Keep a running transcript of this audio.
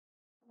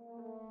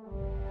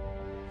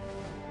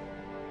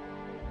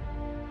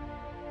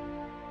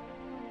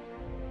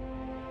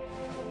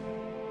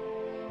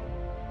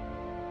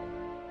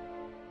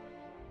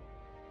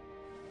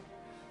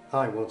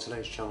Hi, well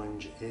today's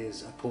challenge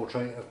is a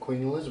portrait of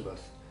Queen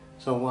Elizabeth.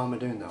 So why am I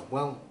doing that?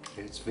 Well,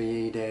 it's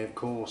VE Day of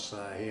course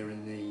here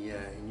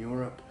in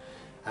Europe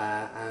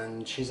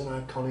and she's an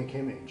iconic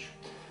image.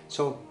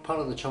 So part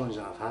of the challenge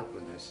that I've had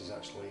with this is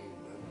actually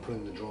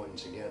putting the drawing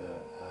together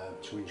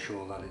to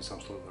ensure that it's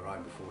absolutely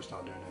right before we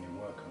start doing any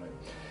work on it.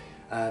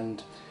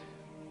 And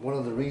one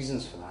of the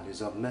reasons for that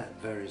is I've met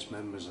various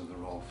members of the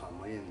royal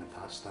family in the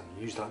past, and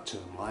use that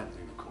term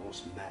lightly of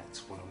course,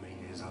 met. What I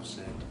mean is I've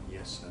said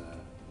yes sir,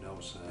 no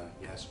sir,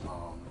 yes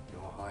ma'am,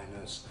 your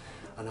highness,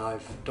 and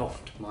I've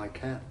doffed my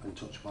cap and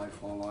touched my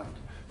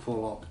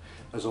forelock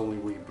as only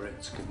we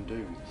Brits can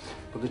do.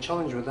 But the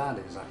challenge with that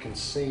is I can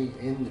see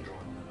in the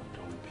drawing that I've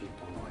done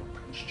people like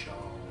Prince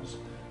Charles,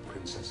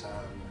 Princess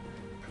Anne,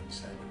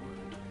 Prince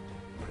Edward,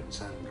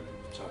 Prince Andrew.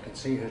 So I can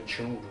see her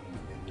children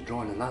in the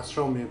drawing, and that's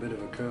thrown me a bit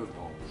of a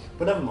curveball.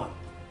 But never mind,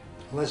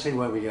 let's see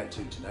where we get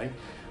to today.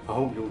 I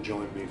hope you'll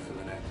join me for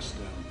the next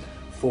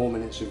 4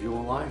 minutes of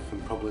your life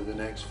and probably the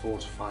next 4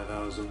 to 5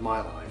 hours of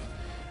my life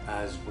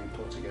as we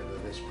put together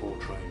this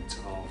portrait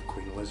of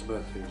Queen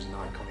Elizabeth, who's an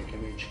iconic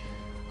image,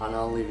 and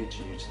I'll leave it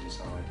to you to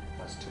decide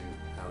as to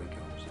how it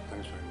goes.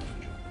 Thanks very much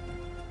for joining.